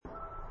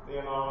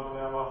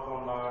ദൈവനാമത്തിന് മഹത്വം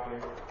ഉണ്ടാകട്ടെ.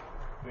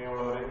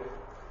 പ്രിയമുള്ളവരെ,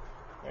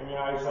 കഴിഞ്ഞ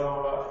ആഴ്ച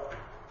നമ്മൾ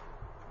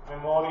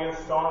മെമ്മോറിയൽ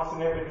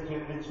സ്റ്റോൺസിനെ പറ്റി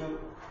ചിന്തിച്ചു.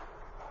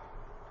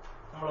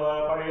 നമ്മൾ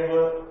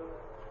പഴയത്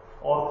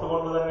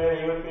ഓർത്തുകൊണ്ട് തന്നെ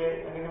ദൈവത്തെ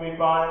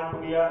അനുഗമിപ്പാനും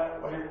പുതിയ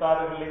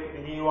വഴിത്താരകളിലേക്ക്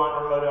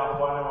തിരിയുവാനുള്ള ഒരു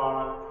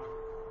ആഹ്വാനമാണ്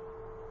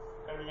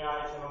കഴിഞ്ഞ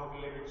ആഴ്ച നമുക്ക്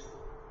ലഭിച്ചത്.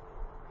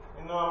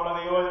 ഇന്ന് നമ്മൾ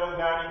ദൈവവചനം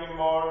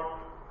ധ്യാനിക്കുമ്പോൾ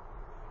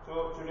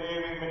today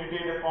we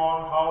meditate upon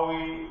how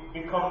we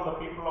become the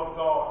people of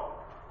God.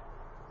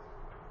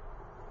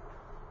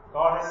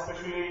 God has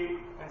specially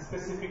and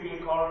specifically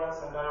called us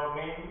under our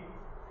name,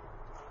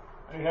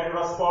 and we have to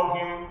respond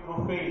Him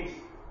through faith.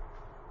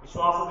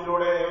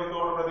 വിശ്വാസത്തിലൂടെ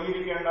ദൈവത്തോട്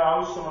പ്രതികരിക്കേണ്ട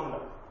ആവശ്യമുണ്ട്.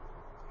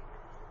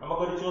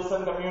 നമുക്കൊരു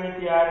ചോസൻ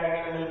കമ്മ്യൂണിറ്റി ആയിട്ട്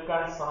എങ്ങനെ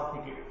നിൽക്കാൻ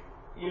സാധിക്കും?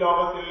 ഈ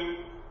ലോകത്തിൽ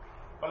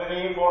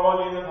പലരെയും ഫോളോ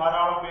ചെയ്യുന്ന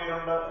ധാരാളം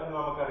പേരുണ്ട് എന്ന്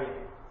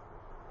നമുക്കറിയാം.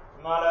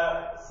 എന്നാൽ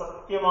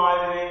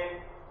സത്യമായതിനെ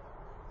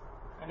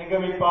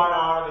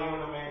അനുഗമിപ്പാനാണ് ദൈവം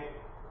നമ്മെ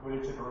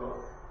വിളിച്ചിട്ടുള്ളത്.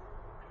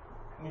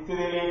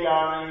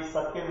 നിത്യതയിലേക്കാണ് ഈ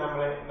സത്യം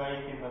നമ്മളെ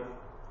നയിക്കുന്നത്.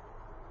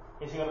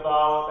 യേശു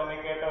കർത്താവ് തന്നെ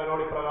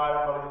കേട്ടവരോട്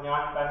ഇപ്രകാരം പറഞ്ഞു,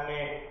 ഞാൻ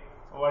തന്നെ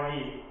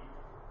വഴി,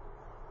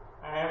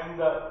 I am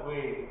the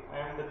way, I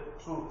am the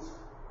truth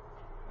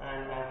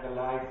and I am the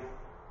life.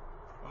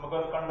 നമുക്ക്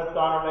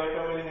കണ്ടെത്താനുള്ള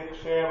ഏറ്റവും വലിയ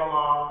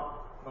നിക്ഷേപമാണ്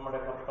നമ്മുടെ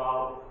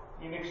കർത്താവ്.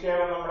 ഈ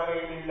നിക്ഷേപം നമ്മുടെ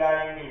കയ്യിൽ ഇല്ല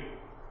എങ്കിൽ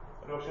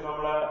ഒരുപക്ഷെ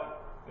നമ്മൾ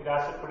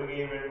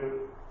നിരാശപ്പെടുകയും വേണ്ടു.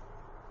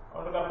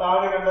 അതുകൊണ്ട്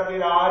കർത്താവിനെ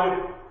കണ്ടെത്തിയിൽ ആരും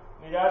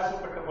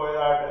നിരാശപ്പെട്ടു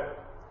പോയതായിട്ട്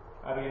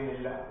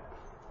അറിയുന്നില്ല.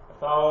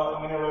 കർത്താവ്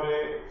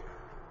അങ്ങനെയുള്ളവരെ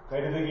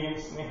കരുതുകയും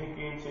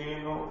സ്നേഹിക്കുകയും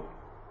ചെയ്യുന്നു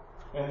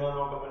എന്ന്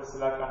നമുക്ക്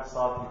മനസ്സിലാക്കാൻ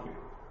സാധിക്കും.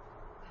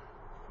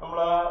 നമ്മൾ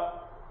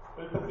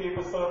ഉൽപ്പത്തി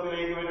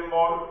പുസ്തകത്തിലേക്ക്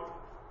വരുമ്പോൾ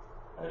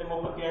അതിന്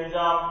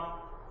 35-ാം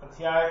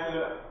അധ്യായത്തിൽ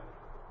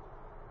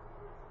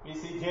we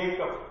see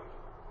Jacob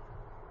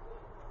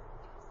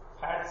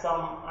had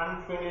some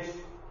unfinished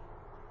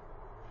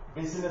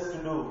business to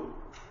do.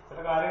 ചില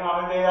കാര്യങ്ങൾ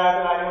അവന്റേതായ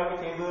കാര്യങ്ങളൊക്കെ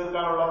ചെയ്തു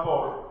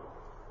തീർക്കാനുള്ളപ്പോൾ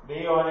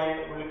ദൈവം അവനെ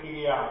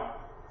വിളിക്കുകയാണ്.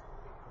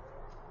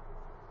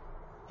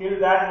 Till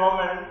that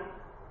moment,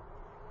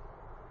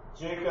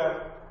 Jacob,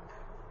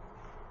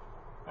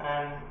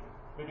 and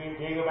between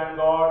Jacob and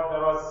God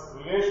there was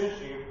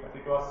relationship, but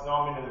it was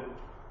nominal,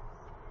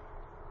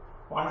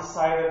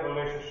 one-sided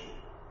relationship.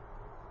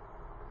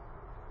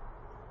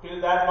 Till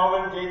that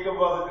moment Jacob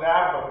was a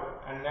grabber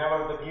and never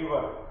the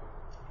giver.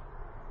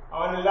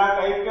 അവനെല്ലാം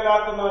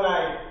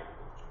കൈക്കലാക്കുന്നവനായി,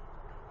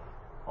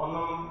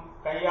 ഒന്നും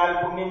കയ്യാൽ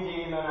പുണ്യം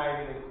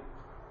ചെയ്യുന്നവനായിരുന്നില്ല.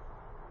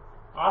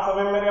 ആ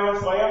സമയം വരെ അവൻ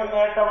സ്വയം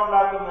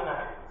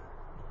നേട്ടമുണ്ടാക്കുന്നവനായി.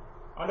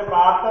 അവന്റെ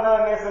പ്രാർത്ഥന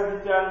തന്നെ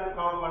ശ്രദ്ധിച്ചാൽ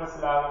നമുക്ക്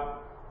മനസ്സിലാകും.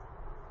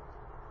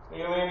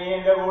 ദൈവമേ, നീ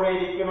എന്റെ കൂടെ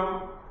ഇരിക്കണം,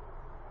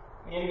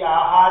 നീ എനിക്ക്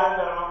ആഹാരം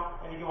തരണം,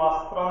 എനിക്ക്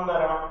വസ്ത്രം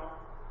തരണം,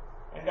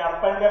 എന്റെ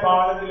അപ്പന്റെ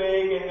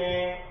ഭവനത്തിലേക്ക് എന്നെ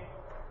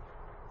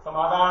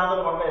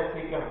സമാധാനത്തിൽ കൊണ്ട്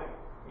എത്തിക്കണം.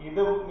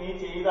 ഇത് നീ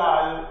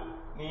ചെയ്താൽ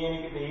നീ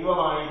എനിക്ക്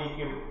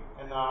ദൈവമായിരിക്കും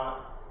എന്നാണ്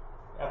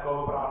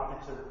യാക്കോബ്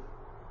പ്രാർത്ഥിച്ചത്.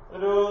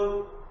 ഒരു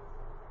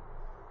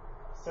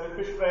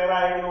സെൽഫിഷ് പ്രയർ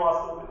ആയിരുന്നു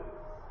വാസ്തവത്തിൽ.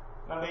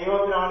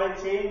 ദൈവത്തിന് അവനെ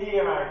ചേഞ്ച്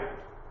ചെയ്യാനായിരുന്നു.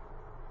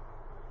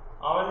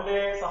 അവന്റെ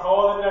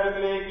സഹോദരന്റെ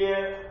അടുക്കിലേക്ക്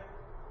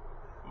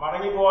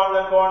മടങ്ങിപ്പോവാൻ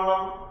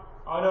തക്കവണ്ണം,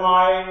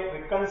 അവനുമായി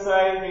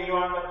റിക്കൺസൈൽ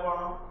ചെയ്യുവാൻ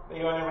തക്കവണ്ണം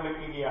ദൈവനെ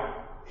വിളിക്കുകയാണ്.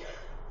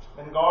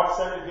 Then God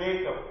said to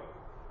Jacob,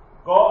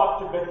 go up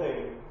to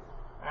Bethel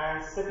and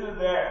settle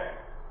there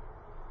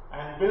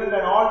and build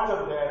an altar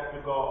there to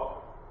God,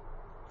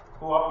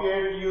 who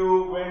appeared to you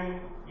when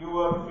you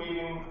were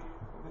fleeing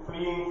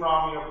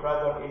from your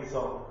brother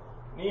Esau.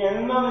 നീ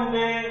എന്ന്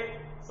നിന്റെ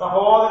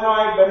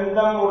സഹോദരനുമായി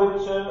ബന്ധം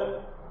മുറിച്ച്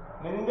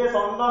നിന്റെ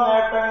സ്വന്തം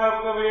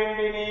നേട്ടങ്ങൾക്ക്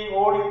വേണ്ടി നീ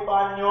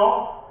ഓടിപ്പാഞ്ഞോ,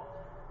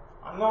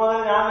 അന്ന് മുതൽ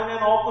ഞാൻ നിന്നെ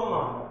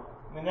നോക്കുന്നുണ്ട്,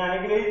 നിന്നെ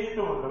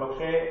അനുഗ്രഹിച്ചിട്ടുമുണ്ട്.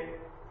 പക്ഷേ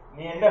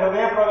നീ എന്റെ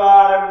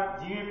ഹൃദയപ്രകാരം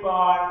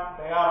ജീവിപ്പാൻ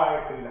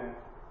തയ്യാറായിട്ടില്ല.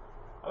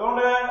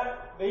 അതുകൊണ്ട്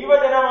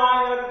ദൈവജനമായി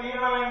നിനക്ക്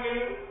തീരണമെങ്കിൽ,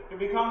 to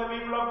become the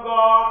people of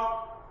God,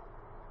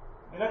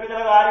 നിനക്ക്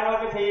ചില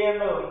കാര്യങ്ങളൊക്കെ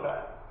ചെയ്യേണ്ടതുണ്ട്.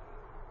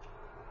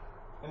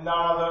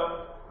 എന്താണത്?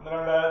 ഒന്ന്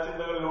രണ്ട്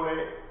ചിന്തകളിലൂടെ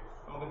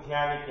നമുക്ക്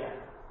ധ്യാനിക്കാം.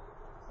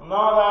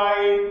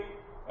 ഒന്നാമതായി,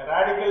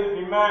 radical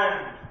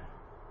demand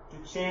to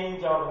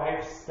change our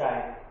life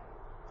style.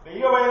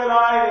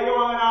 ദൈവവൈതലായി,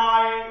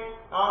 ദൈവമകനായി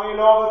നാം ഈ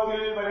ലോകത്തിൽ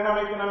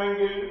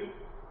പരിണമിക്കണമെങ്കിൽ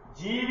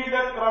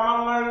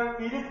ജീവിതക്രമങ്ങൾ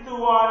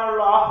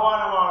തിരുത്തുവാനുള്ള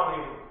ആഹ്വാനമാണ്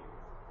ദൈവം.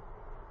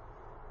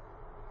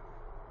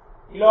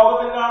 ഈ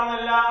ലോകത്തിൽ കാണുന്ന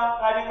എല്ലാ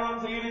കാര്യങ്ങളും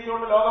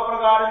സ്വീകരിച്ചുകൊണ്ട്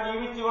ലോകപ്രകാരം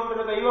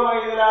ജീവിച്ചുകൊണ്ടൊരു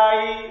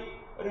ദൈവവൈതലായി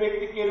ഒരു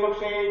വ്യക്തിക്ക്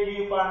ഒരുപക്ഷെ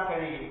ജീവിക്കാൻ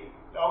കഴിയും.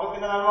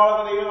 ലോകത്തിന്റെ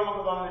നന്മകളൊക്കെ ദൈവം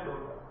നമുക്ക്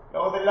തന്നിട്ടുണ്ട്.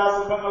 ലോകത്തെല്ലാ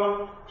സുഖങ്ങളും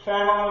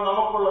ക്ഷേമങ്ങളും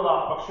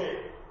നമുക്കുള്ളതാണ്. പക്ഷേ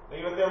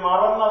ദൈവത്തെ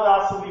മറന്നത്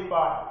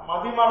ആസ്വദിപ്പാൻ,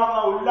 മതിമറന്ന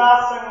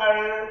ഉല്ലാസങ്ങൾ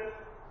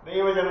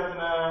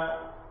ദൈവജനത്തിന്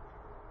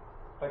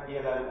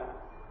പറ്റിയതല്ല.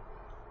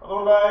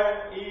 അതുകൊണ്ട്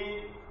ഈ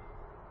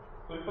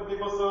ഉൽപ്പത്തി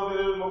പുസ്തകത്തിൽ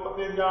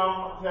 35-ാം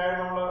അധ്യായം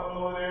നമ്മൾ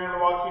 1-7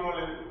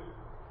 വാക്യങ്ങളിൽ,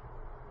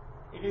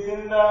 it is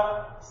in the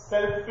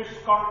selfish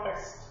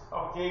context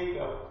of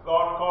Jacob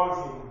God calls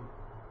him.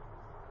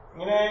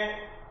 ഇങ്ങനെ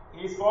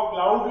he spoke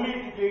loudly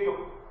to Jacob.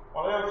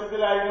 വളരെ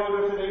ഉച്ചത്തിലായിരുന്നു ഒരു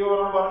പക്ഷെ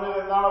ദൈവം പറഞ്ഞത്.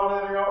 എന്താണ്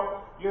പറഞ്ഞോ?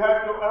 You have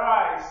to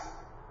arise,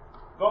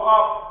 go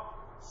up,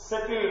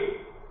 settle,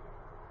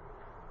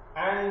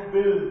 and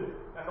build.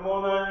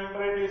 2-3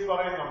 imperatives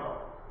പറയുന്നുണ്ട്.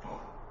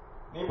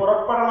 നീ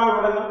പുറപ്പെടണം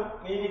ഇവിടുന്ന്.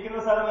 നീ ഇരിക്കുന്ന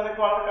സ്ഥലം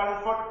നിനക്ക് വളരെ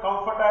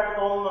കംഫർട്ടായിട്ട്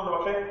തോന്നുന്നുണ്ട്.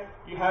 പക്ഷെ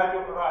you have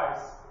to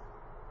rise.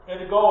 You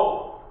have to go.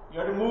 You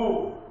have to move.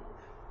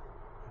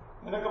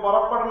 നിനക്ക്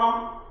പുറപ്പെടണം.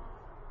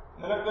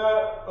 നിനക്ക്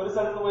ഒരു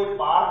സ്ഥലത്ത് പോയി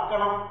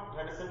പാർക്കണം. You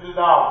have to settle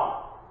down.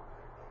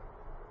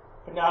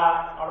 പിന്നെ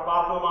അവിടെ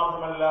പാർക്കുക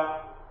മാത്രമല്ല,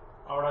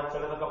 അവിടെ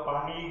ചിലതൊക്കെ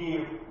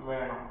പണിയുകയും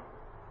വേണം.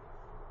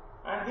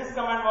 And this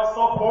command was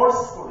so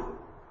forceful,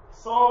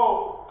 so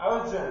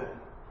urgent,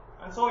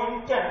 and so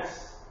intense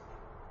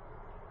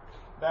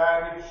that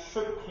it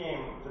shook him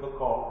to the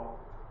core.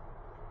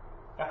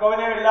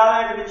 യാക്കോബിനെ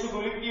വല്ലാതെ പിടിച്ചു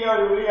കുലുക്കിയ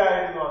ഒരു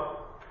വിളിയായിരുന്നു അത്.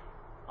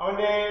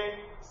 അവന്റെ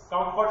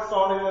കംഫർട്ട്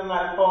സോണിൽ നിന്ന്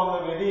അല്പം ഒന്ന്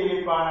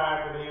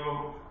വ്യതിചലിപ്പാനായിട്ട് ദൈവം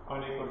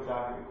അവനെ കുറിച്ച്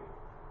ആഗ്രഹിക്കും.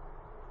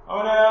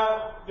 അവന്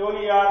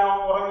ജോലി ചെയ്യാനോ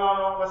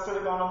ഉറങ്ങാനോ റെസ്റ്റ്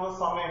എടുക്കാനോ ഒന്നും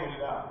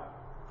സമയമില്ല.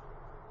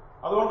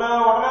 അതുകൊണ്ട്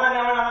ഉടനെ തന്നെ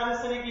അവൻ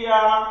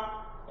അനുസരിക്കുകയാണ്.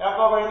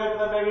 യാക്കോബ് എഴുന്നേറ്റ്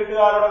തന്റെ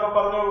വീട്ടുകാരോടൊക്കെ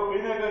പറഞ്ഞു,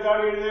 എഴുന്നേക്ക്,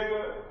 ചാടി എഴുന്നേക്ക്,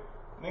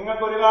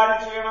 നിങ്ങൾക്കൊരു കാര്യം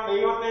ചെയ്യണം.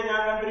 ദൈവത്തെ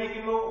ഞാൻ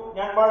കണ്ടിരിക്കുന്നു,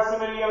 ഞാൻ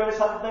പേഴ്സണലി അവന്റെ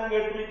ശബ്ദം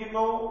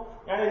കേട്ടിരിക്കുന്നു.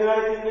 ഞാൻ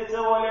ഇതുവരെ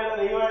ചിന്തിച്ചത് പോലെയല്ല.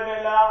 ദൈവം എന്റെ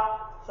എല്ലാ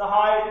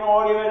സഹായത്തിനും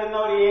ഓടി വരുന്ന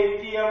ഒരു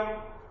ATM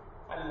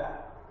അല്ല.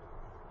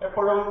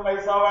 എപ്പോഴും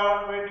പൈസ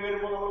വേണ്ടി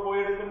വരുമ്പോൾ നമ്മൾ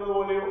പോയി എടുക്കുന്നത്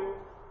പോലെയോ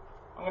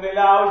അങ്ങനെ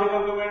എല്ലാ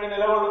ആവശ്യങ്ങൾക്കും വേണ്ടി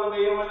നിലകൊള്ളുന്ന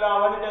ദൈവമല്ല.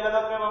 അവന്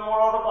ചിലതൊക്കെ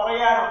നമ്മളോട്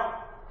പറയാനോ.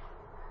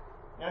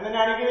 ഞാൻ നിന്നെ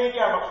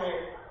അനുഗ്രഹിക്കാം, പക്ഷേ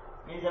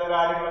നീ ചില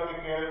കാര്യങ്ങളൊക്കെ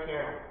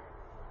കേൾക്കണം.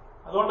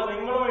 അതുകൊണ്ട്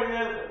നിങ്ങളും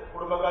എഴുന്നേൽക്ക്.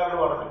 കുടുംബക്കാരോട്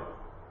പറഞ്ഞു,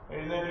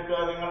 എഴുന്നേറ്റിട്ട്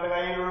നിങ്ങളുടെ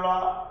കയ്യിലുള്ള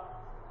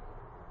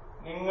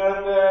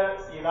നിങ്ങൾക്ക്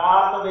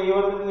യഥാർത്ഥ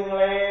ദൈവത്തിൽ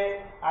നിങ്ങളെ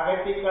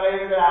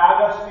അകറ്റിക്കളയുന്ന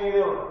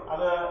ആകർഷണീയതയുണ്ട്.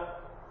 അത്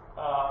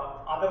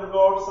അതർ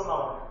ഗോഡ്സ് എന്ന്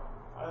പറഞ്ഞു.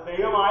 അത്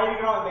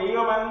ദൈവമായിരിക്കണം.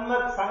 ദൈവമെന്ന്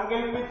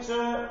സങ്കല്പിച്ച്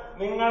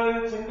നിങ്ങൾ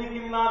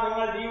ചിന്തിക്കുന്ന,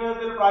 നിങ്ങൾ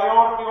ജീവിതത്തിൽ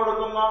പ്രയോറിറ്റി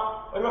കൊടുക്കുന്ന,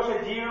 ഒരുപക്ഷെ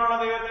ജീവനുള്ള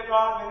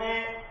ദൈവത്തെക്കാൾ നിന്നെ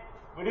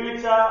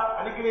വിടുവിച്ച,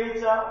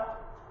 അനുഗ്രഹിച്ച,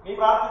 നീ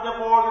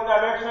പ്രാർത്ഥിച്ചപ്പോൾ നിന്റെ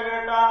അപേക്ഷ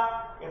കേട്ട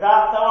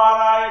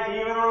യഥാർത്ഥവാനായ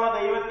ജീവനുള്ള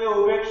ദൈവത്തെ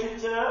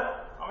ഉപേക്ഷിച്ച്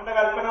അവന്റെ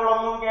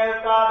കൽപ്പനകളൊന്നും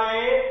കേൾക്കാതെ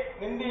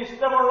നിന്റെ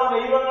ഇഷ്ടമുള്ള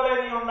ദൈവങ്ങളെ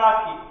നീ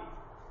ഉണ്ടാക്കി.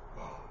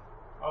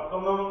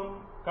 അവർക്കൊന്നും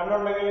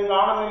കണ്ണുണ്ടെങ്കിലും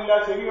കാണുന്നില്ല,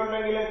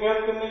 ചെവിയുണ്ടെങ്കിലും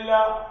കേൾക്കുന്നില്ല,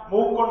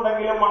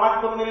 മൂക്കുണ്ടെങ്കിലും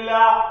മണക്കുന്നില്ല.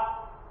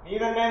 നീ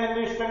തന്നെ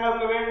നിന്റെ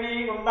ഇഷ്ടങ്ങൾക്ക് വേണ്ടി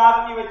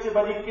ഉണ്ടാക്കി വെച്ച്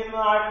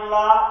ഭജിക്കുന്നതായിട്ടുള്ള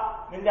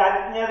നിന്റെ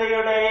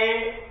അജ്ഞതയുടെ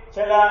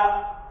ചില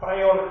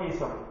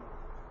പ്രയോറിറ്റീസുണ്ട്.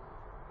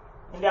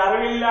 നിന്റെ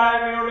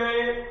അറിവില്ലായ്മയുടെ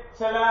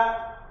ചില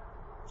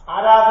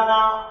ആരാധന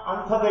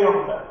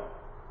അന്ധതയുണ്ട്.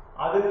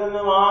 അതിൽ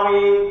നിന്ന്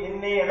മാറി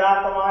നിന്നെ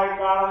യഥാർത്ഥമായി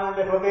കാണുന്ന,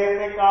 നിന്റെ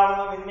ഹൃദയത്തെ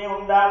കാണുന്ന, നിന്നെ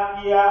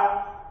ഉണ്ടാക്കിയ,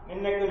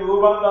 നിനക്ക്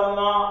രൂപം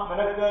തന്ന,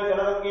 നിനക്ക്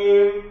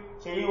ചിലതൊക്കെയും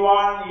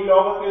ചെയ്യുവാൻ ഈ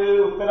ലോകത്തിൽ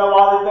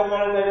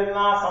ഉത്തരവാദിത്തങ്ങൾ തരുന്ന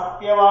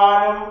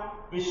സത്യവാനും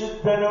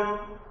വിശുദ്ധനും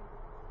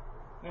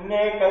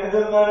നിന്നെ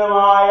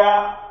കരുതുന്നതിനുമായ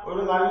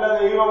ഒരു നല്ല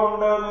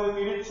ദൈവമുണ്ട് എന്ന്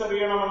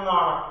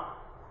തിരിച്ചറിയണമെന്നാണ്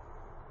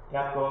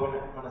യാക്കോബിന്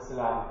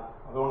മനസ്സിലാകുന്നത്.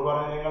 അതുകൊണ്ട്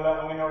പറഞ്ഞ് നിങ്ങൾ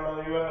അങ്ങനെയുള്ള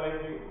ദൈവങ്ങളെയും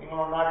നിങ്ങൾ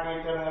ഉണ്ടാക്കി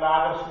വെച്ച നിങ്ങളുടെ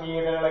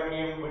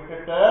ആകർഷണീയതകളൊക്കെയും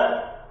വിട്ടിട്ട്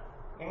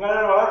നിങ്ങൾ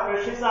വളരെ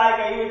പ്രഷ്യസായി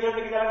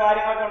കൈവച്ചുകൊണ്ടിരിക്കുന്ന ചില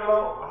കാര്യങ്ങളൊക്കെ ഉള്ളൂ.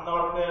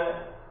 അന്നവർക്ക്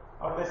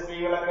അവരുടെ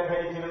സ്ത്രീകളൊക്കെ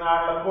ധരിച്ചിരുന്ന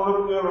ആളുടെ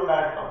കുണുക്കുകൾ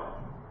ഉണ്ടായിരുന്നു.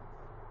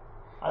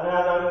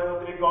 അതിനകത്ത് അവർ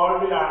ഒത്തിരി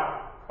ഗോൾഡിലാണ്.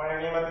 പഴയ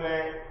നിയമത്തിലെ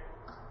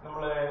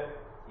നമ്മള്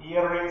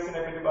ഇയർ റിങ്സിനെ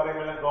പറ്റി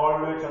പറയുമ്പോൾ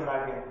ഗോൾഡ്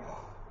വെച്ചുണ്ടാക്കിയത്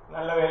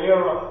നല്ല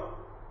വിലയുള്ളത്.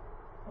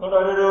 അതുകൊണ്ട്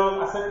അവരൊരു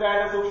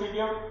അസറ്റായിട്ട്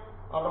സൂക്ഷിക്കും.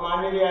 അവരുടെ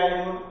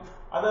മാന്യതയായിരുന്നു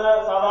അത്.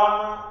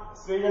 സാധാരണ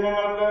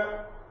സ്ത്രീജനങ്ങൾക്ക്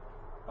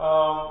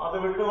അത്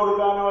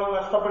വിട്ടുകൊടുക്കാനോ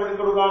നഷ്ടപ്പെടുത്തി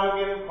കൊടുക്കാനോ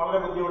ഒക്കെ വളരെ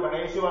ബുദ്ധിമുട്ടാണ്.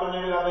 യേശു പറഞ്ഞ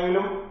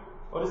കഥയിലും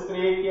ഒരു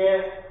സ്ത്രീക്ക്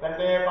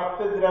തന്റെ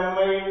 10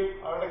 ദ്രഹ്മയിൽ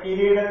അവരുടെ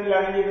കിരീടത്തിൽ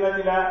അണിഞ്ഞിരുന്ന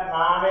ചില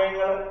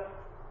നാണയങ്ങൾ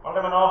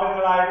വളരെ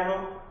മനോഹരങ്ങളായിരുന്നു.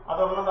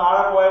 അതൊന്നും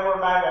താഴെ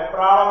പോയപ്പോഴുണ്ടായ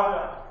വെപ്രാളമല്ല.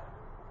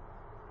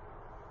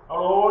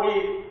 അവൾ ഓടി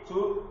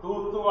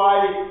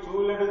തൂത്തുവാരി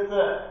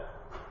ചൂലെടുത്ത്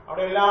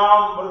അവിടെ എല്ലാം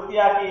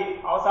വൃത്തിയാക്കി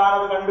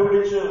അവസാനം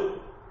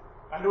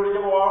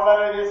കണ്ടുപിടിച്ചപ്പോൾ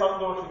വളരെയധികം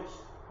സന്തോഷിച്ചു.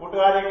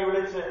 കൂട്ടുകാരെയൊക്കെ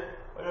വിളിച്ച്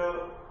ഒരു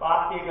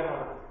പാർട്ടിയൊക്കെ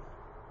നടത്തി.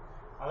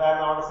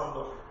 അതായിരുന്നു അവരുടെ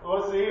സന്തോഷം.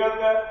 അതുപോലെ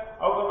സ്ത്രീകൾക്ക്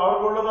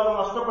അവർക്കുള്ളത്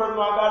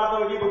നഷ്ടപ്പെടുന്ന ആ കാലത്ത്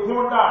വലിയ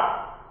ബുദ്ധിമുട്ടാണ്.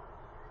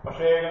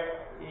 പക്ഷേ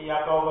ഈ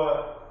യാക്കോബ്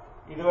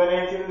ഇതുവരെ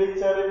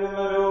ചിന്തിച്ചതിൽ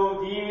നിന്നൊരു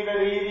ജീവിത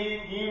രീതി,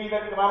 ജീവിത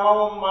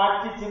ക്രമവും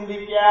മാറ്റി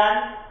ചിന്തിക്കാൻ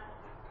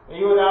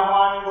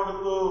ദൈവരാഹ്വാനം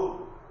കൊടുത്തു.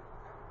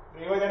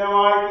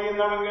 ദൈവജനമായി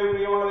തീർണമെങ്കിൽ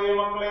പ്രിയമുള്ള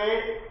ദൈവമക്കളെ,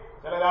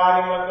 ചില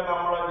കാര്യങ്ങളൊക്കെ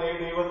നമ്മൾ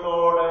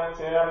ദൈവത്തോട്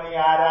ചേർന്ന് ഈ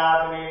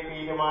ആരാധനയിൽ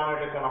തീരുമാനം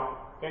എടുക്കണം.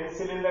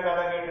 പെൻസിലിന്റെ കഥ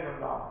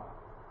കേട്ടിട്ടുണ്ടാവും.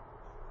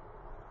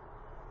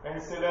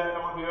 പെൻസില്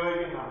നമ്മൾ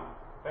ഉപയോഗിക്കുന്ന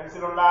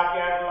പെൻസിൽ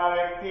ഉണ്ടാക്കിയായിട്ടുള്ള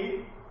വ്യക്തി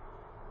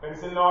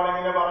പെൻസിലിനോട്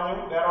ഇങ്ങനെ പറഞ്ഞു,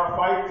 there are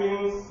 5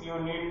 things you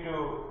need to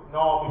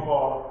know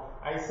before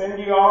I send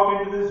you out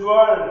into this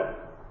world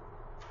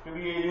to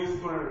be a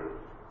useful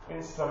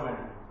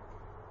instrument.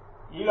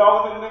 ഈ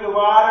ലോകത്തിൽ നിന്ന്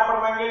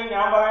ഉപകാരപ്പെടണമെങ്കിൽ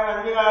ഞാൻ പറയുന്ന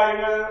 5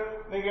 കാര്യങ്ങൾ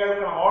നീ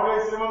കേൾക്കണം.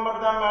 Always remember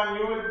them and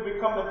you will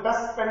become the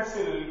best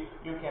pencil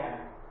you can.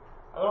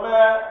 അതുകൊണ്ട്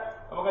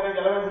നമുക്കറിയാം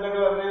ചില പെൻസിലൊക്കെ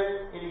വെറുതെ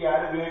ഇരിക്കുക,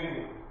 അത്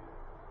ഉപയോഗിക്കുന്നു.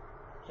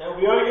 പക്ഷെ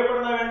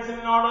ഉപയോഗിക്കപ്പെടുന്ന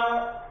പെൻസിലിനോട്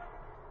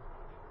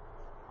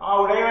ആ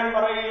ഉടയവൻ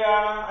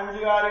പറയുകയാണ് 5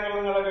 കാര്യങ്ങൾ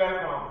നിങ്ങൾ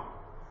കേൾക്കണം.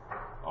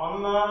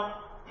 1,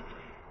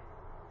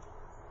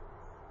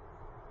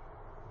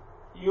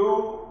 you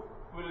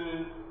will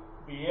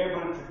be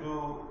able to do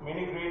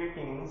many great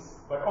things,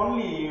 but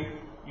only if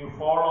you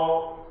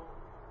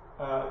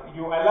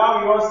you allow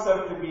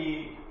yourself to be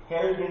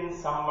held in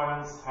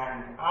someone's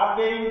hand.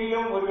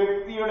 ആരുടെയെങ്കിലും ഒരു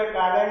വ്യക്തിയുടെ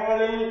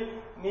കരങ്ങളിൽ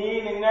നീ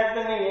നിന്നെ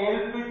തന്നെ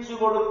ഏൽപ്പിച്ചു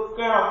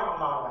കൊടുക്കണം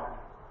എന്നാണ്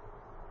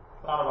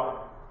പറഞ്ഞത്.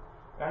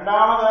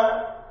 രണ്ടാമത്,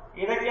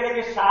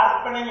 ഇടയ്ക്കിടയ്ക്ക്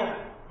ഷാർപ്പണിങ്,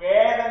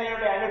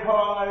 വേദനയുടെ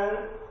അനുഭവങ്ങൾ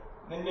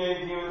നിന്റെ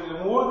ജീവിതത്തിൽ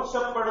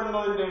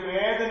മൂർച്ഛപ്പെടുന്നതിന്റെ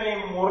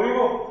വേദനയും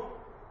മുറിവും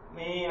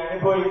നീ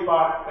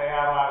അനുഭവിപ്പാൻ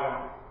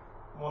തയ്യാറാകണം.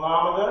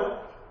 മൂന്നാമത്,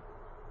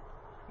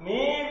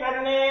 നീ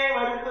തന്നെ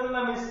വരുത്തുന്ന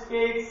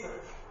മിസ്റ്റേക്സ്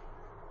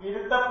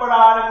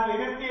തിരുത്തപ്പെടാനും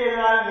തിരുത്തി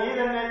എഴുതാനും നീ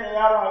തന്നെ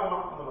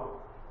തയ്യാറാകണം എന്നുള്ളത്.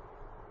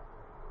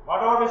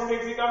 Whatever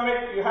mistakes you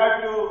commit, you have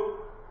to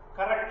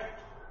correct it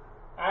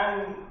and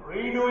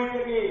redo it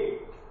again.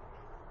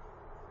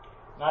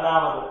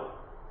 നാലാമത്,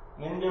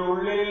 നിന്റെ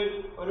ഉള്ളിൽ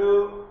ഒരു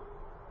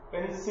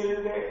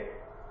പെൻസിലിന്റെ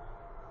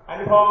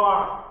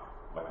അനുഭവമാണ്.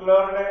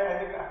 മറ്റുള്ളവരുടെ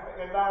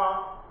എന്താണ്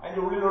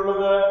അതിന്റെ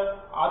ഉള്ളിലുള്ളത്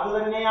അത്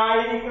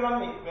തന്നെയായിരിക്കണം.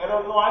 നീ വേറെ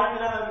ഒന്നും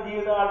ആയിട്ടില്ല നിന്റെ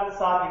ജീവിതകാലത്ത്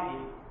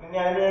സാധിക്കും. നിന്നെ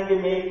അതിനുവേണ്ടി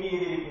മേക്ക്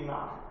ചെയ്തിരിക്കുന്ന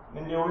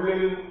നിന്റെ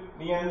ഉള്ളിൽ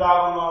നീ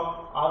എന്താകുന്നു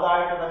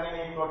അതായിട്ട് തന്നെ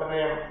നീ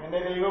തുടരണം. നിന്റെ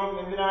ദൈവം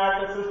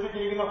എന്തിനായിട്ട്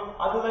സൃഷ്ടിച്ചിരിക്കുന്നു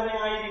അത് തന്നെ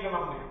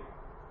ആയിരിക്കണം നീ.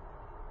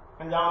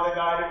 അഞ്ചാമത്തെ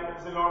കാര്യം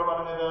പെൻസിലിനോട്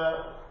പറഞ്ഞത്,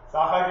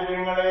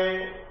 സാഹചര്യങ്ങളെ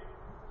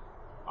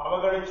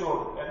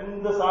അവഗണിച്ചോളൂ.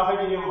 എന്ത്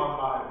സാഹചര്യം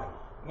വന്നാലും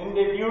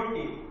നിന്റെ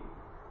ഡ്യൂട്ടി,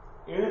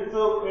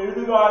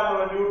 എഴുതുക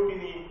എന്നുള്ള ഡ്യൂട്ടി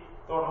നീ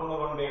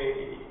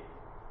തുടർന്നുകൊണ്ടേയിരിക്കും.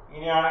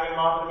 ഇങ്ങനെയാണെങ്കിൽ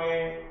മാത്രമേ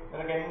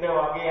നിനക്ക് എന്റെ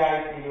വകയായി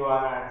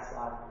തീരുവാനായിട്ട്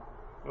സാധിക്കും.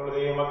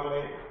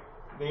 ദൈവമക്കളെ,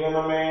 ദൈവം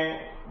നമ്മെ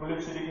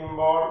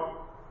വിളിച്ചിരിക്കുമ്പോൾ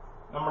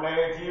നമ്മുടെ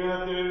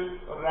ജീവിതത്തിൽ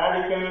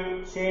radical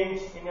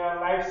change in our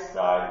life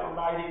style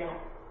ഉണ്ടായിരിക്കണം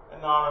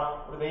എന്നാണ്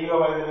ഒരു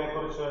ദൈവവൈദ്യനെ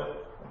കുറിച്ച്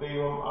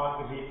ദൈവം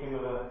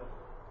ആഗ്രഹിക്കുന്നത്.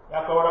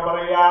 യാക്കോബ്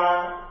പറയുകയാണ്,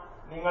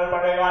 നിങ്ങൾ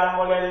പഴയകാലം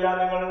പോലെയല്ല,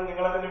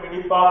 നിങ്ങളെ തന്നെ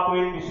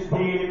വെടിപ്പാക്കുകയും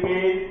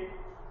വിശുദ്ധീകരിക്കുകയും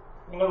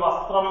നിങ്ങൾ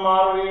വസ്ത്രം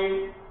മാറുകയും.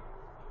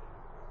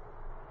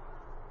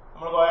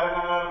 നമ്മൾ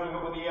പകരങ്ങൾക്ക്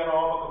പുതിയ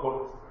റോബൊക്കെ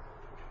കൊടുത്തു,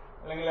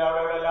 അല്ലെങ്കിൽ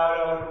അവിടെ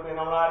എല്ലാവരും അവർ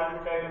നമ്മൾ ആരും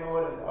ഉണ്ടായിരുന്ന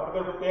പോലല്ല.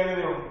 അവർക്കൊരു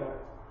പ്രത്യേകതയുണ്ട്,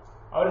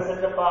 അവർ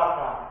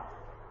സെറ്റപ്പാർക്കാണ്,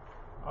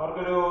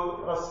 അവർക്കൊരു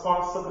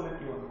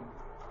റെസ്പോൺസിബിലിറ്റി ഉണ്ട്.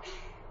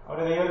 അവർ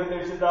ദൈവത്തിന്റെ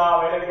വിശുദ്ധ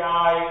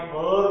വേലയ്ക്കായി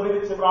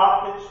വേർതിരിച്ച്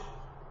പ്രാർത്ഥിച്ചു.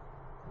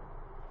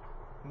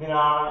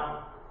 ഇതിനാണ്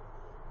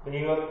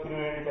ദൈവത്തിന്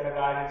വേണ്ടി ചില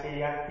കാര്യം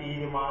ചെയ്യാൻ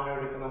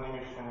തീരുമാനമെടുക്കുന്ന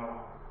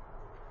നിമിഷങ്ങളാണ്.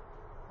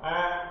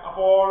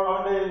 അപ്പോൾ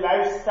അവന്റെ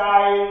ലൈഫ്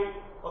സ്റ്റൈൽ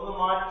ഒന്ന്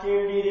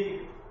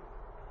മാറ്റേണ്ടിയിരിക്കും.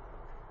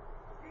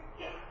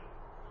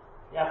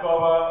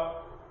 യാക്കോബ്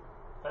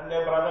തന്റെ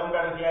ബ്രദറിന്റെ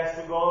അടുത്ത് has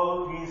to go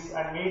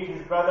and meet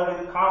his brother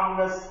with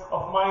calmness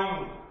of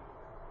mind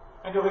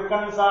and to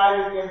reconcile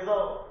with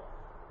Esau.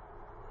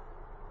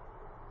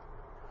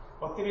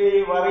 ഒത്തിരി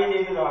വറി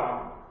ചെയ്ത് കാണും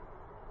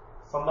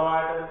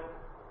സ്വന്തമായിട്ട്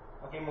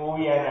ഒക്കെ മൂവ്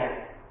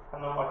ചെയ്യാനായിട്ട്.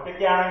 കാരണം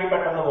ഒറ്റയ്ക്കാണെങ്കിൽ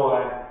പെട്ടെന്ന്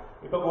പോകാൻ.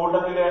 ഇപ്പൊ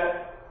കൂട്ടത്തില്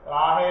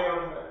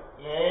റാഹേലുണ്ട്,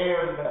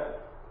 ലേയുണ്ട്,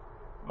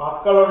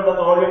 മക്കളുണ്ട്,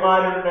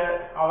 തോഴിമാരുണ്ട്,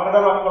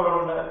 അവരുടെ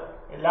മക്കളുണ്ട്,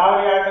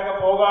 എല്ലാവരെയായിട്ടൊക്കെ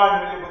പോകാൻ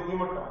വലിയ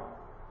ബുദ്ധിമുട്ടാണ്.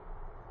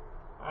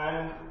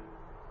 ആൻഡ്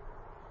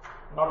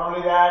നോട്ട്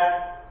ഓൺലി ദാറ്റ്,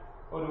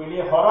 ഒരു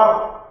വലിയ ഹൊറർ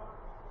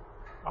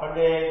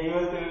അവരുടെ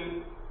ജീവിതത്തിൽ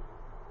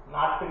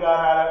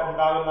നാട്ടുകാരാൽ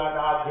ഉണ്ടാകുന്നതായിട്ട്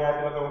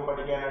ആധ്യാത്മികത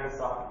പഠിക്കാനായിട്ട്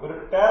സാധിക്കും. ഒരു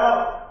ടെറർ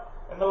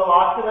എന്നുള്ള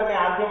വാക്ക് തന്നെ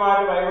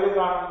ആദ്യമായി ബൈബിളിൽ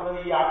കാണുന്നത്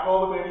ഈ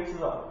യാക്കോബ്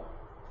പേടിച്ചതാണ്.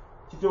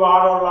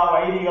 ചുറ്റുപാടുള്ള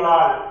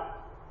വൈരികളാൽ,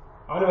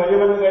 അവന്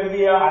വരുമെന്ന്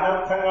കരുതിയ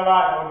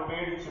അനർത്ഥങ്ങളാൽ അവൻ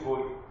പേടിച്ചു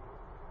പോയി.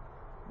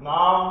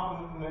 നാം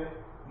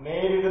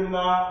നേരിടുന്ന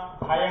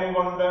ഭയം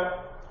കൊണ്ട്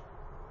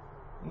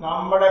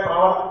നമ്മുടെ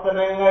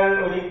പ്രവർത്തനങ്ങൾ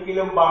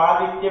ഒരിക്കലും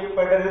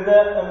ബാധിക്കപ്പെടരുത്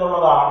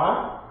എന്നുള്ളതാണ്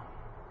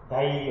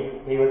ധൈര്യം.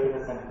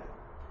 ദൈവത്തിന്റെ സന്നിധി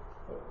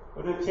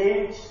ഒരു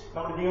ചേഞ്ച്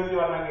നമ്മുടെ ജീവിതത്തിൽ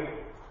വരണമെങ്കിൽ,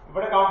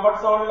 ഇവിടെ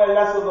കംഫർട്ട് സോണിൽ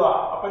എല്ലാം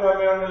സുഖമാണ്, അപ്പനും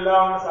അമ്മയുണ്ട്,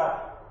 എല്ലാം ഉണ്ട്.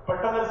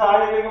 പെട്ടെന്നൊരു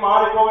സാഹചര്യത്തിലേക്ക്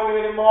മാറിപ്പോകേണ്ടി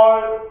വരുമ്പോൾ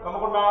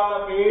നമുക്കുണ്ടാകുന്ന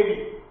പേടി.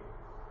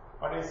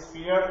 വാട്ട് ഈസ്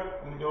ഫിയർ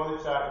എന്ന്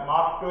ചോദിച്ചാൽ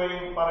മാർക്ക്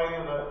ട്വെയിൻ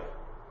പറയുന്നത്,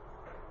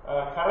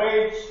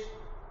 courage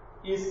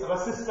is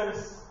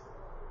resistance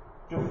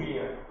to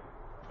fear.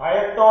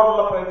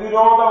 ഭയത്തോടുള്ള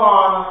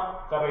പ്രതിരോധമാണ്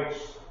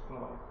കറേജ് എന്ന്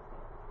പറയുന്നത്.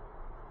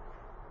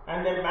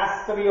 And a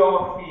mastery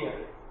over fear,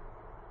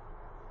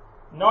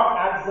 not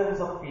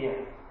absence of fear.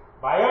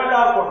 ഭയം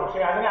എല്ലാവർക്കും, പക്ഷെ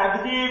അതിനെ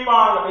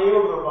അതിജീവിപ്പാനുള്ള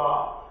ദൈവകൃപ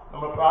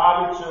നമ്മൾ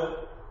പ്രാപിച്ച്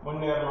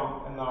മുന്നേറണം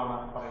എന്നാണ്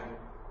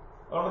പറയുന്നത്.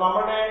 അതുകൊണ്ട്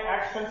നമ്മുടെ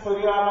ആക്ഷൻസ്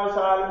ഒരു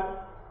കാരണവശാൽ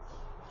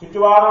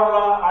ചുറ്റുപാടുള്ള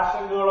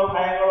ആശങ്കകളോ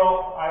ഭയങ്ങളോ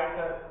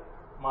ആയിട്ട്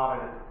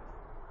മാറരുത്,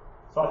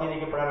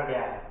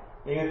 സ്വാധീനിക്കപ്പെടാനിടയാണ്.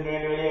 ദൈവത്തിന്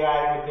വേണ്ടി വലിയ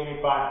കാര്യങ്ങൾ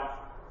ഉദ്യമിപ്പാൻ,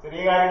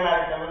 ചെറിയ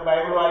കാര്യങ്ങളായിരിക്കും. നമ്മൾ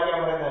ബൈബിൾ വായിക്കാൻ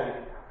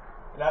പറയുന്നതായിരിക്കും.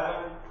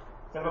 എല്ലാവർക്കും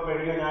ചിലപ്പോൾ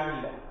പേടിയോ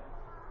ഞാനില്ല.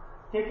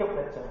 ടേക്കപ്പ്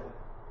ലെക്ചർ,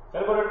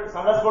 ചിലപ്പോൾ ഒരു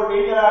സൺഡേ സ്കൂൾ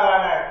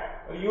ടീച്ചറാകാനായിട്ട്,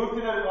 ഒരു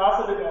യൂത്തിന് ഒരു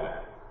ക്ലാസ് എടുക്കാനായിട്ട്,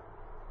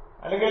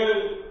 അല്ലെങ്കിൽ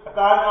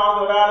കർത്താവിനാവുന്ന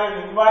ഒരാളെ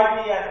ഇൻവൈറ്റ്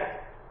ചെയ്യാനായിട്ട്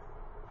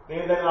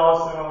ദൈവത്തിന്റെ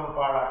അവസരങ്ങൾ നമ്മൾ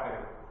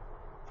പാഴാക്കരുത്.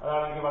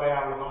 അതാണ് എനിക്ക്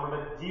പറയാനുള്ളത്. നമ്മുടെ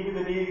ജീവിത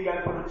രീതിക്ക്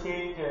അല്പൊരു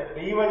ചേഞ്ച്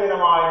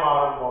ദൈവജനമായി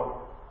മാറുമ്പോൾ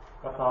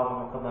കർത്താവ്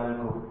നമുക്ക്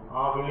നൽകും.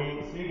 ആ വിളി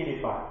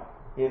സ്വീകരിപ്പാൻ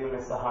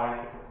ദൈവങ്ങളെ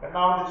സഹായിക്കും.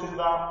 രണ്ടാമത്തെ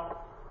ചിന്ത,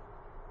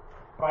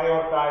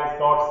 prioritise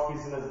God's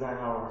business than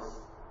ours.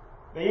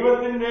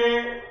 ദൈവത്തിന്റെ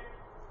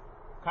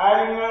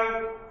കാര്യങ്ങൾ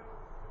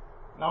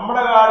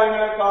നമ്മുടെ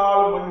കാര്യങ്ങളെക്കാൾ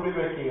മുൻപിൽ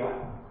വയ്ക്കുക.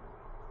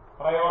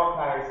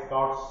 Prioritise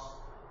God's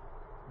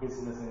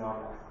business in our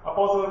life.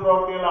 അപ്പോസ്തല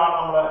പ്രവൃത്തികളാണ്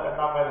നമ്മൾ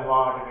രണ്ടാമത്തെ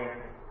ഭാഗമായിട്ട്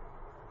കേട്ടത്.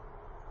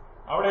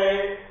 അവിടെ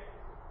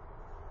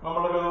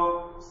നമ്മളൊരു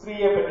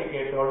സ്ത്രീയെ പറ്റി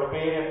കേട്ടു. അവളുടെ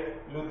പേര്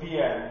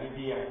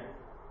Lydia.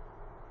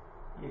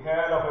 We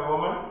heard of a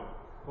woman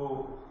who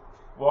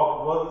walked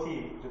worthy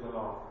to the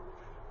Lord,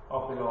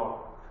 of the Lord,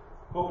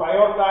 who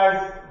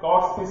prioritized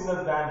God's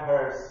business than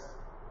hers.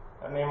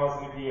 Her name was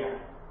Lydia.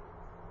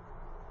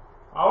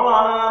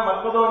 അവളാണ്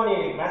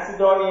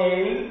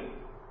മാസിഡോണിയയിൽ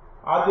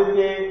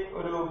ആദ്യത്തെ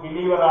ഒരു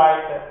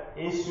ബിലീവറായിട്ട്,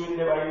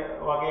 യേശുവിന്റെ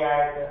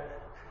വകയായിട്ട്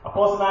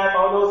അപ്പോസ്തലനായ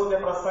പൗലോസിന്റെ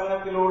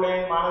പ്രസംഗത്തിലൂടെ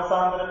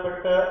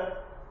മാനസാന്തരപ്പെട്ട്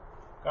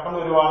കടന്നു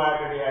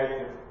വരുവാനായിട്ട്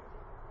ഇടയായിത്തീർന്നു.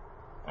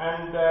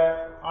 And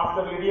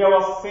after Lydia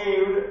was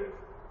saved,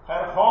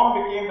 her home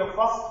became the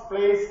first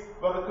place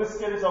where the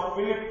Christians of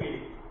Philippi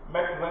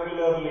met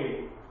regularly.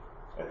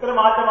 എത്ര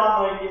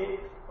മാറ്റമാണെന്ന് നോക്കി.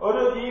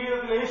 ഒരു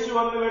ജീവിതത്തിൽ യേശു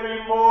വന്നു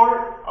കഴിയുമ്പോൾ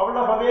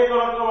അവളുടെ ഹൃദയം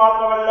തുറക്കുക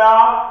മാത്രമല്ല,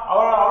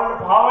 അവളുടെ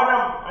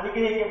ഭവനം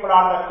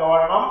അനുഗ്രഹിക്കപ്പെടാൻ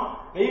തക്കവണ്ണം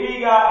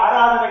ദൈവിക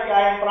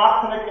ആരാധനയ്ക്കായും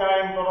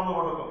പ്രാർത്ഥനയ്ക്കായും തുറന്നു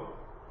കൊടുക്കും.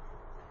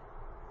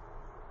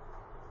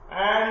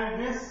 And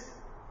this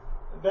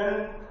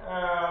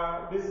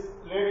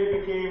lady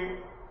became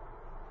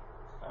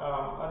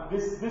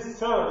this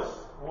church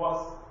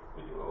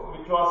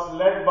which was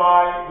led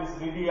by this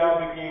Lydia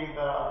became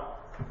the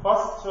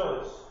first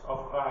church of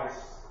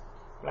Christ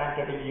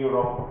planted in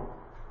Europe.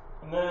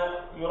 ഇന്ന്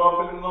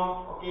യൂറോപ്പിൽ നിന്നും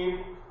ഒക്കെ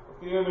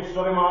ഒത്തിരി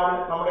മിഷണറിമാർ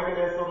നമ്മുടെയൊക്കെ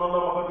ദേശത്തു നിന്നും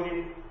നമുക്കൊത്തിരി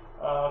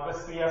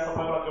ക്രിസ്തീയ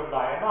സഭകളൊക്കെ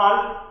ഉണ്ടായി. എന്നാൽ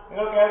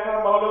നിങ്ങൾ കേൾക്കുന്ന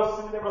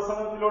പൗലോസിന്റെ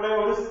പ്രസംഗത്തിലൂടെ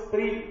ഒരു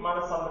സ്ത്രീ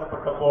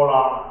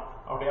മനസ്സാന്തരപ്പെട്ടപ്പോഴാണ്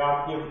അവിടെ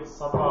ആദ്യം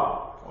സഭ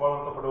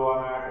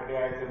വളർത്തപ്പെടുവാനായിട്ട്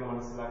ഇടയായിട്ടെന്ന്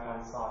മനസ്സിലാക്കാൻ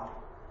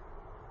സാധിക്കും.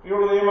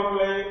 പ്രിയമുള്ള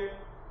ദൈവമക്കളെ,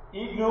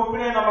 ഈ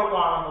ഗ്രൂപ്പിനെ നമ്മൾ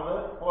കാണുന്നത്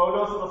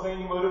പൗലോസ്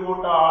പ്രസംഗിക്കുമ്പോൾ ഒരു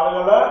കൂട്ടം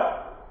ആളുകള്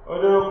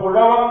ഒരു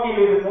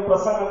പുഴവക്കിലിരുന്ന്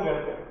പ്രസംഗം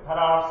കേൾക്കും.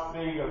 ധാരാളം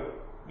സ്ത്രീകൾ.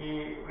 We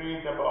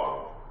read about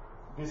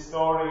this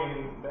story in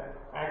the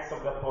Acts of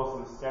the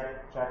Apostles,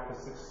 chapter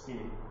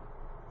 16.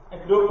 A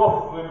group of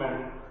women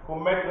who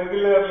met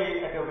regularly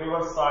at a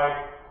riverside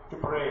to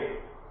pray.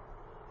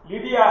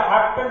 Lydia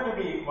happened to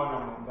be one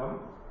among them.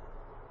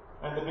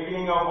 And the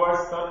beginning of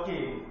verse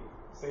 13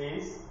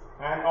 says,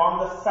 and on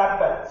the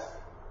Sabbath.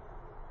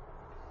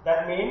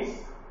 That means,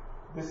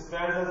 this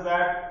tells us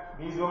that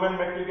these women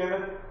met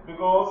together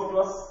because it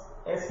was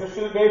a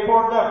special day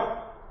for them,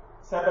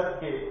 Sabbath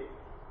day.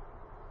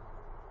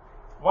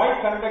 Why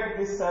conduct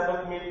this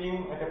Sabbath meeting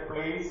at a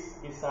place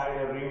beside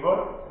a river?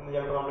 എന്ന്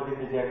ചിലപ്പോൾ നമ്മൾ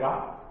ചിന്തിച്ചേക്കാം.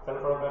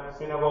 ചിലപ്പോൾ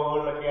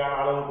സിനഗോഗുകളിലൊക്കെയാണ്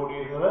ആളുകൾ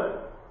കൂടിയിരുന്നത്.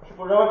 പക്ഷെ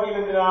പുഴവക്കിൽ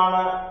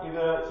എന്തിനാണ്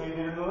ഇത്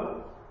ചെയ്തിരുന്നത്?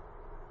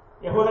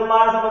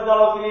 യഹൂദന്മാരെ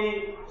സംബന്ധിച്ചോളം ഒത്തിരി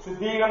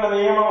ശുദ്ധീകരണ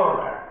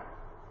നിയമങ്ങളുണ്ടായിരുന്നു.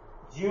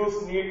 Jews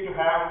need to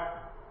have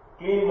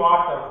clean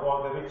water for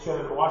the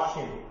ritual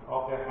washing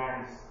of their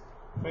hands,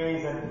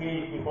 face and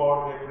feet before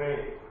they pray.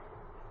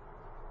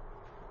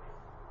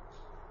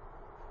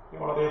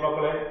 നമ്മുടെ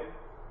ദൈവമക്കളെ,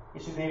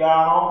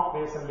 വിശുദ്ധിയിലാണോ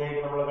ദേശത്തിലേക്ക്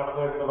നമ്മൾ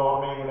കടന്നു വരുന്നത്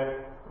ഓർമ്മയുടെ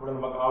ഇവിടെ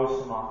നമുക്ക്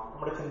ആവശ്യമാണ്.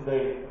 നമ്മുടെ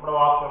ചിന്തയിൽ, നമ്മുടെ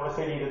വാക്ക്, നമ്മുടെ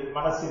ശരീരത്തിൽ,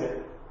 മനസ്സിൽ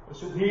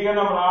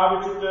ശുദ്ധീകരണം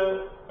പ്രാപിച്ചിട്ട്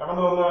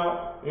കടന്നു വന്ന്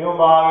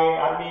ദൈവമാകെ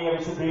ആത്മീയ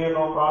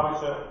വിശുദ്ധീകരണവും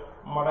പ്രാപിച്ച്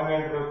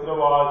മടങ്ങേണ്ട ഒരു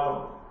ഉത്തരവാദിത്വം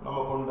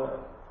നമുക്കുണ്ട്.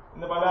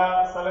 ഇന്ന് പല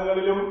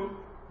സ്ഥലങ്ങളിലും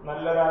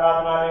നല്ലൊരു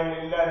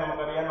ആരാധനാലയങ്ങളില്ല എന്ന്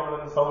നമുക്കറിയാം.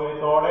 നമ്മളിന്ന്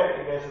സൗകര്യത്തോടെ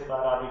ഈ ദേശത്ത്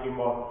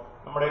ആരാധിക്കുമ്പോൾ,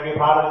 നമ്മുടെയൊക്കെ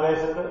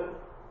ഭാരതദേശത്ത്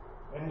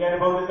എന്റെ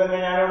അനുഭവത്തിൽ തന്നെ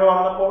ഞാനിവിടെ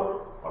വന്നപ്പോൾ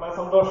വളരെ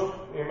സന്തോഷം.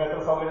 എത്ര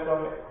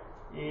സൗകര്യത്തോടെ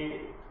ഈ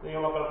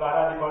ദൈവമക്കൾക്ക്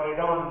ആരാധിക്കാൻ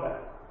ഇടമുണ്ട്.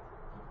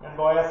 ഞാൻ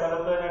പോയ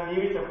സ്ഥലത്ത്, ഞാൻ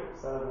ജീവിച്ച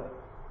സ്ഥലത്ത്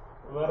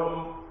വെറും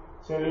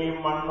ചെളിയും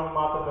മണ്ണും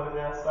മാത്രം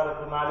നിറഞ്ഞ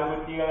സ്ഥലത്ത് 4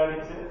 കുറ്റികൾ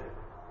അടിച്ച്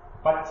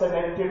പച്ച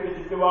നെറ്റിട്ട്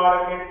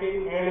ചുറ്റുപാടും കെട്ടി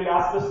മേളിൽ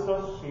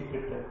ആസ്ബസ്റ്റോസ്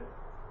ഷീറ്റിട്ട്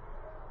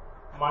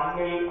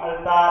മണ്ണിൽ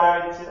അൾത്താര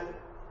വെച്ച്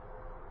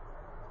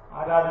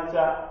ആരാധിച്ച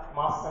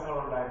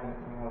മാസങ്ങളുണ്ടായിരുന്നു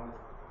നിങ്ങൾക്ക്.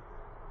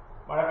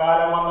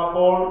 മഴക്കാലം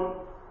വന്നപ്പോൾ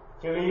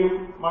ചെളിയും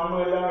മണ്ണും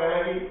എല്ലാം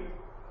ഇളകി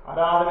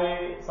ആരാധന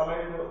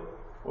സമയത്ത്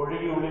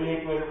ഒഴുകി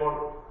ഉള്ളിലേക്ക് വരുമ്പോൾ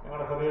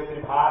ഞങ്ങളുടെ ഹൃദയത്തിൽ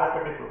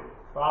ഭാരപ്പെട്ടിട്ടുണ്ട്.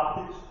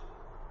 പ്രാർത്ഥിച്ചു,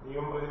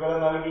 ദൈവം പ്രതിഫലം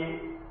നൽകി.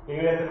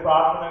 ദൈവത്തിന്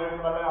പ്രാർത്ഥന കേട്ട്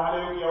നല്ല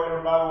ആരോഗ്യം അവിടെ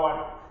ഉണ്ടാകുവാൻ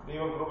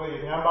ദൈവം കൃപ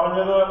ചെയ്തു. ഞാൻ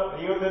പറഞ്ഞത്,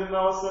 ദൈവം തരുന്ന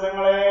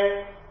അവസരങ്ങളെ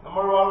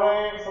നമ്മൾ വളരെ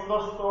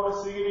സന്തോഷത്തോടെ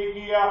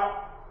സ്വീകരിക്കുക.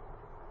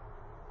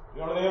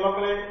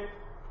 ദൈവമക്കളെ,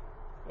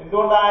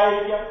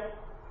 എന്തുകൊണ്ടായിരിക്കാം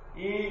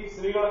ഈ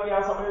സ്ത്രീകളൊക്കെ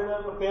ആ സമയത്ത്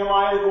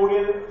പ്രത്യേകമായി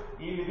കൂടിയത്?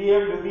 ഈ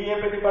ലിദിയെ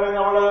പറ്റി പറഞ്ഞ്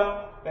നമ്മള്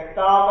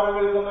രക്താംബരം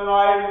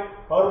വിൽക്കുന്നതായിരുന്നു,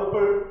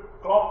 പർപ്പിൾ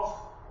ക്ലോത്ത്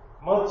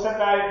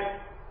merchant ആയിരുന്നു.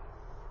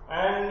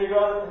 And it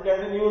was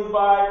used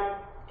by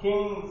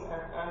kings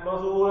and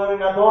those who were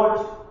in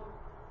authority.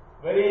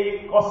 Very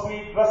costly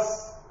dress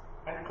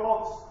and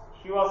clothes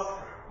she was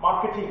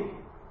marketing.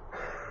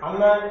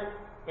 അന്ന്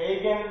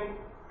പേഗൻ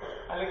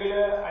അല്ലെങ്കിൽ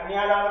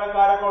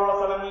അന്യാരാധനക്കാരൊക്കെ ഉള്ള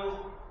സ്ഥലങ്ങളിൽ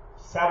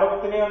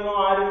ശബത്തിനെ ഒന്നും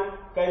ആരും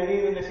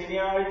കരുതിയിരുന്നില്ല.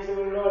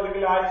 ശനിയാഴ്ചകളിലോ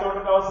അല്ലെങ്കിൽ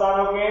ആഴ്ചകളുടെ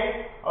അവസാനമൊക്കെ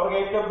അവർക്ക്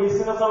ഏറ്റവും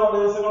ബിസിനസ് ഉള്ള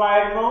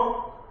ദിവസങ്ങളായിരുന്നു.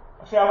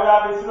 പക്ഷെ അവർ ആ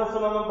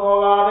ബിസിനസ്സിലൊന്നും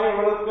പോകാതെ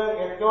ഇവർക്ക്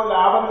ഏറ്റവും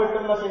ലാഭം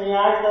കിട്ടുന്ന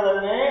ശനിയാഴ്ച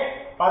തന്നെ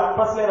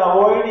പർപ്പസ്ലി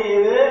അവോയ്ഡ്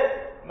ചെയ്ത്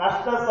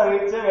നഷ്ടം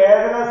സഹിച്ച്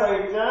വേദന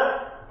സഹിച്ച്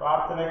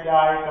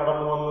പ്രാർത്ഥനയ്ക്കായി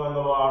കടന്നു വന്നു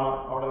എന്നുള്ളതാണ്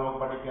അവിടെ നമുക്ക്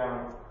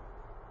പഠിക്കാനുള്ളത്.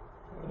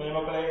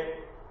 ദൈവമക്കളെ,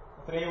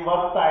 അത്രയും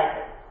വർത്തായിട്ട്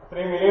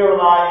അത്രയും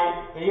വിലയുള്ളതായി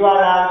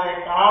ദൈവാരാധനയെ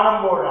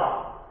കാണുമ്പോഴാണ്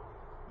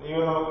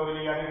ദൈവം നമുക്ക്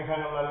വലിയ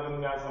അനുഗ്രഹങ്ങൾ നൽകുന്നു.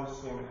 ഞാൻ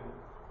സംശയമില്ല.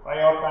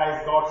 Prioritize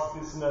God's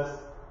business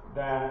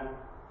than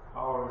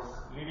ours.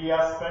 Lydia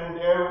spent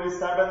every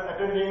Sabbath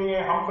attending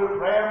a humble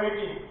prayer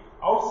meeting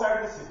outside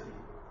the city.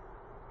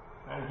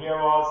 And here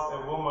was a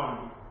woman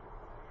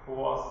who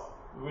was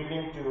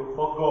willing to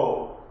forgo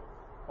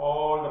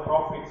all the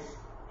profits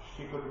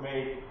she could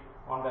make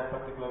on that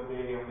particular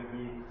day of the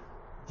week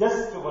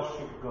just to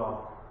worship God.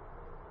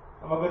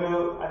 നമുക്കൊരു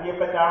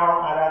അരിയപ്പറ്റാണോ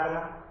ആരാധന?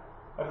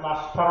 ഒരു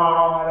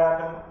നഷ്ടമാണോ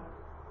ആരാധന?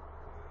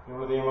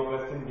 ഇവിടെ ദൈവമക്കളെ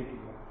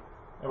ചിന്തിക്കുക,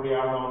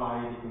 എവിടെയാണ് നമ്മൾ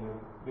ആയിരിക്കുന്നത്.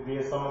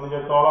 വിധിയെ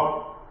സംബന്ധിച്ചിടത്തോളം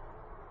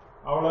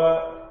അവള്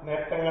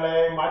നേട്ടങ്ങളെ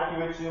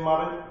മാറ്റിവെച്ച്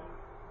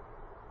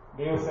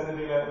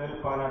ദൈവസന്നിധിയിൽ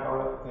നിൽക്കാനായിട്ട്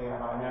അവള്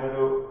തയ്യാറാണ്.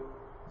 ഞാനൊരു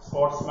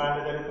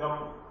സ്പോർട്സ്മാന്റെ ചരിത്രം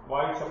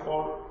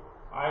വായിച്ചപ്പോൾ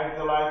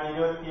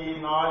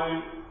 1924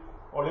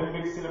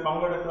 ഒളിമ്പിക്സിൽ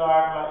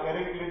പങ്കെടുത്തതായിട്ടുള്ള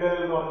എറിക് ലിഡൽ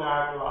എന്ന്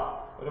പറഞ്ഞായിട്ടുള്ള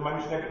ഒരു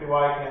മനുഷ്യനെ പറ്റി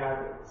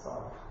വായിക്കാനായിട്ട്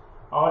സാധിച്ചു.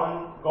 അവൻ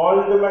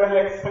ഗോൾഡ് മെഡൽ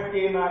എക്സ്പെക്ട്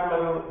ചെയ്യുന്നതായിട്ടുള്ള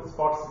ഒരു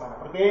സ്പോർട്സ്മാൻ.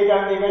 പ്രത്യേകിച്ച്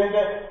അവന്റെ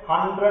ഇവന്റ്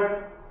 100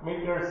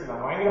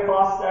 മീറ്റേഴ്സിലാണ്. ഭയങ്കര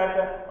ഫാസ്റ്റ്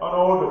ആയിട്ട് അവൻ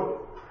ഓടും.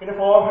 പിന്നെ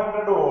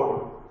 400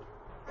 ഓടും.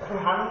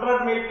 100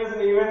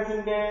 മീറ്റേഴ്സിന്റെ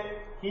ഇവന്റ്സിന്റെ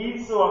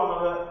ഹീറ്റ്സ്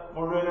വന്നത്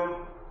മുഴുവനും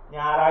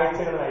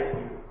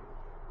ഞായറാഴ്ചകളിലായിപ്പോയി.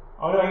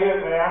 അവന് ഭയങ്കര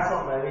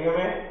പ്രയാസമുണ്ടായി.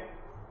 ദൈവമേ,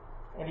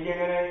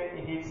 എനിക്കെങ്ങനെ ഈ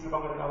ഹീറ്റ്സിൽ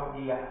പങ്കെടുക്കാൻ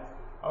പറ്റില്ല.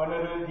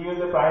 അവനൊരു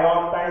ജീവിതത്തെ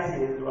പ്രയോറിറ്റൈസ്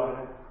ചെയ്തിട്ട്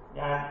പറഞ്ഞു,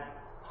 ഞാൻ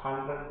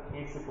 100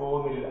 ഹീറ്റ്സ്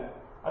പോകുന്നില്ല.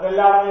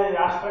 അതെല്ലാം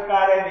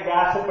രാഷ്ട്രക്കാരെ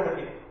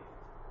നിരാശപ്പെടുത്തി.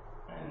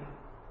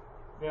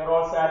 They were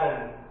all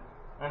saddened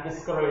and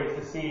discouraged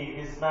to see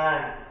this man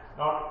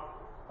not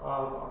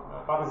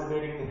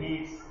participating in the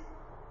heats.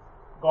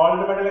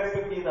 Gold medal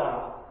expect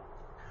ചെയ്തതാണ്.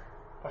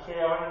 പക്ഷേ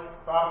അവൻ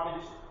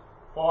പ്രാർത്ഥിച്ചു.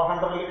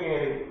 400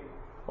 കയറി.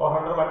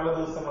 400 മറ്റുള്ള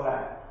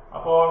ദിവസങ്ങളായി.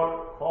 അപ്പോൾ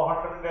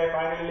 400ന്റെ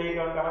ഫൈനലിലേക്ക്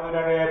അവൻ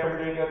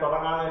കടന്നിടയായപ്പോഴത്തേക്ക്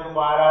തുടങ്ങാൻ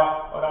നിൽക്കുമ്പോൾ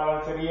ഒരാൾ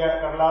ചെറിയ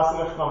കടലാസ്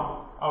കഷ്ണം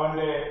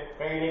അവന്റെ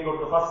കയ്യിലേക്ക്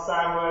കൊടുത്തു. 1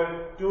 Samuel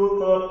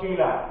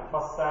 2:30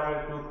 1 Samuel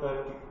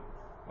 2:30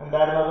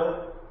 എന്തായിരുന്നത്?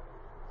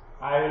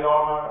 I will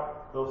honor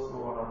those who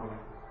honor me.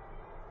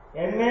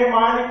 എന്നെ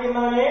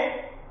മാനിക്കുന്നവനെ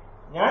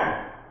ഞാൻ.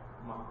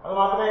 അത്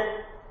മാത്രമേ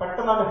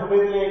പെട്ടെന്ന് അവന്റെ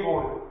ഹൃദയത്തിലേക്ക്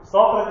ഓടി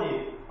സ്തോത്രം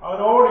ചെയ്യും.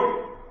 അവനോടി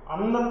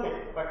അന്നത്തെ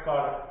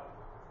റെക്കോർഡ്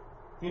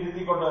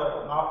തിരുത്തിക്കൊണ്ട്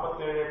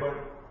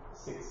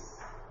 47.6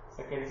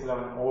 സെക്കൻഡ്സിൽ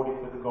അവൻ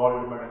ഓടിച്ചത്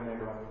ഗോൾഡ് മെഡൽ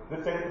നേടുവാൻ. ഇത്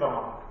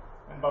ചരിത്രമാണ്.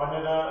 ഞാൻ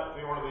പറഞ്ഞത്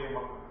പ്രിയമുള്ള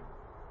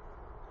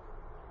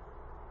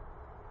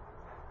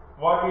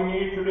what we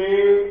need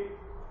today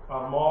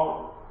are more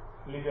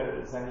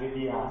Lidals and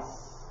Lydias.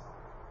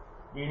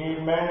 We need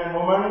men and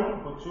women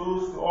who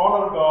choose to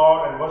honor God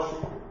and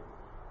worship Him,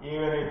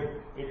 even if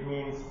it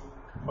means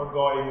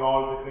forgoing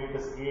all the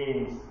greatest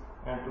gains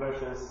and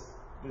pleasures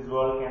this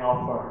world can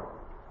offer.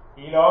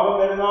 ഈ ലോകം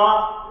തരുന്ന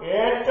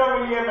ഏറ്റവും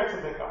വലിയ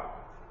ലക്ഷ്യത്തേക്കാൾ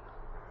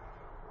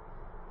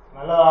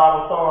നല്ലതാണ്,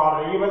 ഉത്തമമാണ്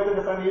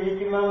ദൈവത്തിന്റെ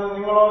സന്നിധിയിരിക്കുന്നതെന്ന്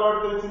നിങ്ങൾ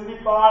ഓരോരുത്തരും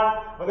ചിന്തിപ്പാൻ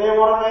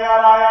ഹൃദയപൂർവ്വം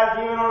തയ്യാറായാൽ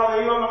ജീവനുള്ള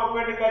ദൈവം നമുക്ക്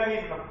വേണ്ടി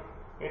കരുതിയിരിക്കണം.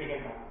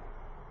 പേടിക്കണ്ട.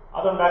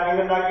 അതുണ്ടാക്കി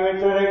ഇതുണ്ടാക്കി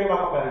വെച്ചവരേക്കും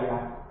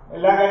നമുക്കറിയാം.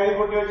 എല്ലാം കരുതി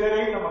കൂട്ടി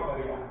വെച്ചവരേക്കും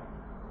നമുക്കറിയാം.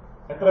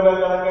 എത്ര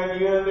പേർക്ക് അതൊക്കെ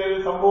ജീവിതത്തിൽ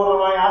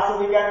സമ്പൂർണ്ണമായി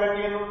ആസ്വദിക്കാൻ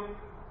പറ്റിയെന്നും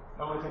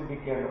നമ്മൾ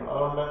ചിന്തിക്കേണ്ടത്.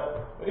 അതുകൊണ്ട്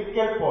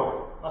ഒരിക്കൽ പോയി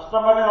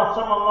നഷ്ടം വരെ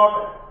നഷ്ടം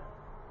വന്നോട്ടെ.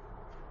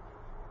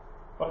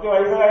 കുറച്ച്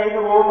പൈസ കയ്യിൽ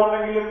നിന്ന്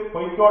പോകുന്നുണ്ടെങ്കിലും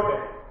പൊയ്ക്കോട്ടെ.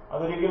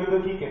 അതൊരിക്കലും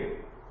ദുഃഖിക്കരുത്.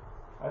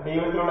 അത്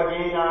ദൈവത്തിലുള്ള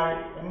ഗെയിനായി,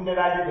 എന്റെ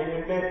രാജ്യത്തെ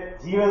എന്റെ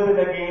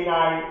ജീവിതത്തിന്റെ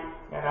ഗെയിനായി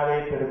ഞാൻ അത്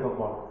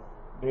ഏറ്റെടുക്കുമ്പോൾ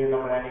ദൈവം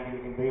നമ്മളെ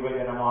അനുഗ്രഹിക്കും.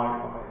 ദൈവജനമായി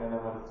നമ്മെ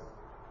നിലനിർത്തും.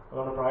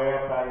 അതുകൊണ്ട്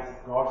prioritise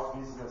God's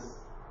business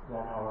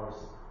than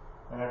hours.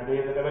 ഞാനായിട്ട്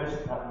ദൈവത്തിന്റെ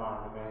പരിശുദ്ധാത്മാവ്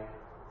നമ്മെ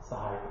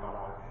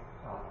സഹായിക്കുമാറാകട്ടെ.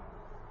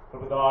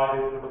 കൃപതായ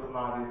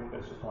ദൈവത്തിന്റെ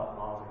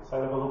പരിശുദ്ധാത്മാവ്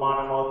സകല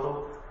ബഹുമാനമോത്തും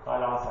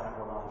കാലാവസാനം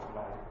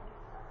കൂടാതെ